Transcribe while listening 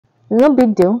No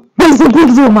big deal. It's a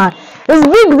big deal, man. It's a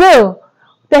big deal.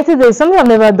 30 days, something I've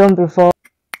never done before.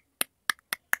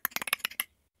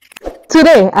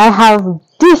 Today, I have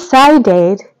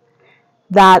decided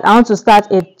that I want to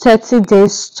start a 30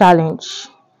 days challenge.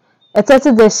 A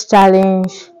 30 days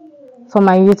challenge for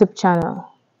my YouTube channel.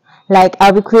 Like,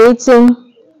 I'll be creating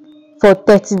for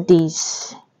 30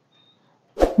 days.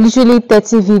 Literally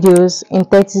 30 videos in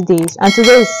 30 days. And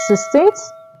today is 16th.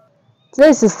 Today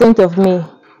is 16th of May.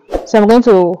 So I'm going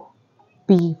to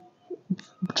be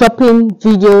dropping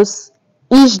videos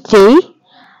each day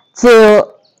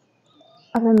till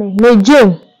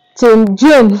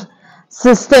June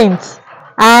 16th.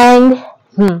 And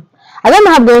I don't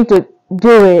know how I'm going to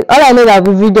do it. All I know that I'll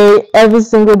be videoing every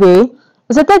single day.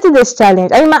 It's a 30 days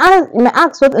challenge. And you might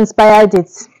ask what inspired it.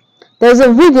 There's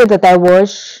a video that I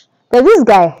watched. There's this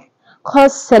guy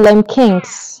called Selem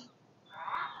Kings.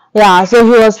 Yeah, so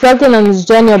he was talking on his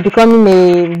journey of becoming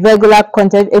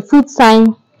a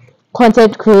full-time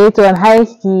content creator, and how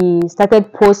he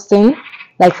started posting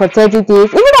like for 30 days.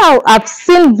 Even though I've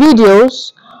seen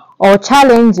videos or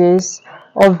challenges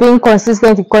of being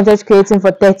consistent in content creating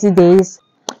for 30 days,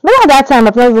 maybe at that time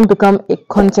I've not even become a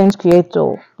content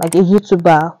creator, like a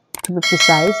YouTuber to be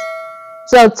precise.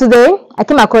 So today I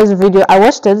came across the video. I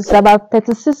watched it. It's about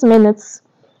 36 minutes.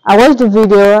 I watched the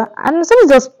video and something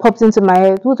just popped into my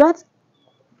head.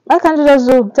 Why can't you just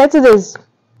do 30 days?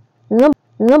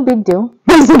 No big deal.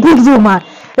 It's a big deal, man.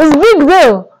 It's a big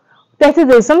deal. 30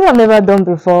 days, something I've never done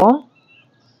before.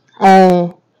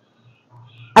 And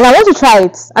I want to try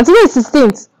it. And today is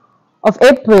 16th of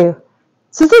April.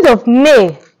 16th of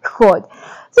May. God.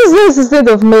 Today is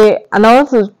 16th of May. And I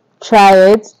want to try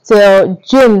it till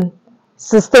June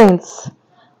 16th.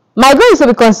 My goal is to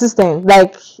be consistent.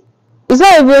 Like, it's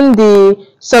not even the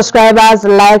subscribers,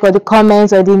 like, or the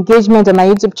comments, or the engagement on my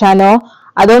YouTube channel.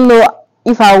 I don't know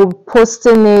if I will be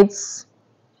posting it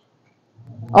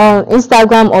on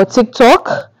Instagram or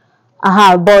TikTok.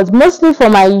 But mostly for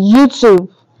my YouTube.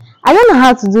 I don't know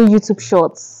how to do YouTube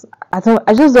shorts. I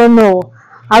just don't know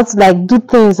how to like do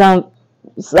things, and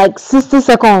it's like 60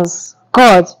 seconds.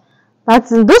 God, those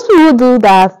people who do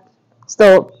that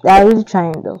stuff, they are really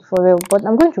trying though, for real. But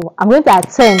I'm going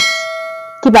to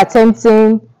keep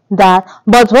attempting that.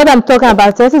 But what I'm talking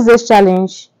about, 30 days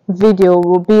challenge video,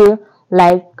 will be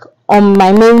like on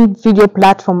my main video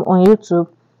platform on YouTube.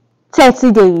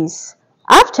 30 days.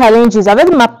 I have challenges. I've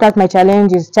already mapped out my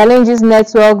challenges. Challenges,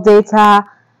 network, data,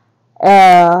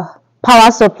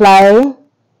 power supply.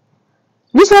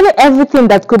 Literally everything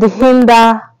that could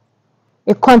hinder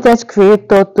a content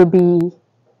creator to be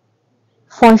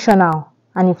functional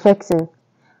and effective.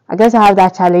 I guess I have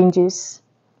that challenges.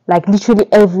 Like literally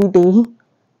every day,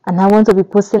 and I want to be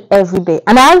posting every day.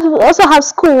 And I also have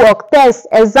schoolwork, tests,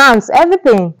 exams,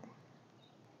 everything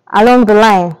along the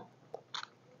line.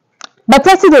 But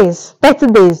 30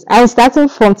 days, I'm starting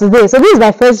from today. So this is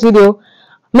my first video,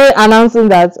 me announcing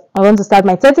that I want to start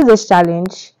my 30 days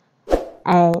challenge,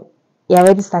 and it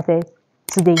already started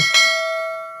today.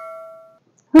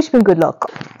 Wish me good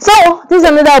luck. So this is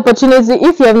another opportunity.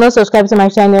 If you have not subscribed to my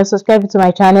channel, subscribe to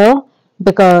my channel,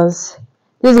 because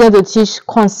this is going to teach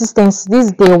consistency. This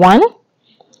is day 1,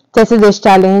 30 days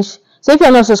challenge. So if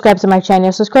you're not subscribed to my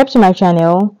channel, subscribe to my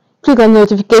channel. Click on the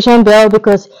notification bell,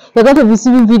 because you're going to be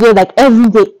receiving video like every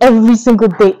day, every single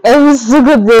day,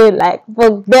 like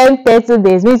for them 30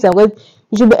 days. Means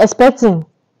you should be expecting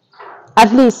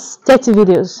at least 30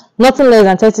 videos, nothing less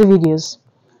than 30 videos,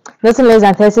 nothing less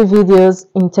than 30 videos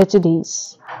in 30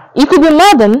 days. It could be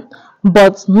more than,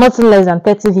 but nothing less than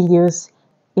 30 videos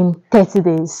in 30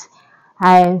 days.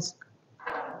 And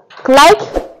like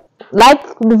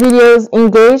the videos,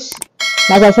 engage,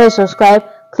 like I said, subscribe,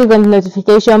 click on the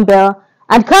notification bell,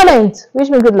 and comment. Wish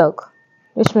me good luck.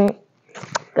 Wish me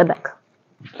good luck.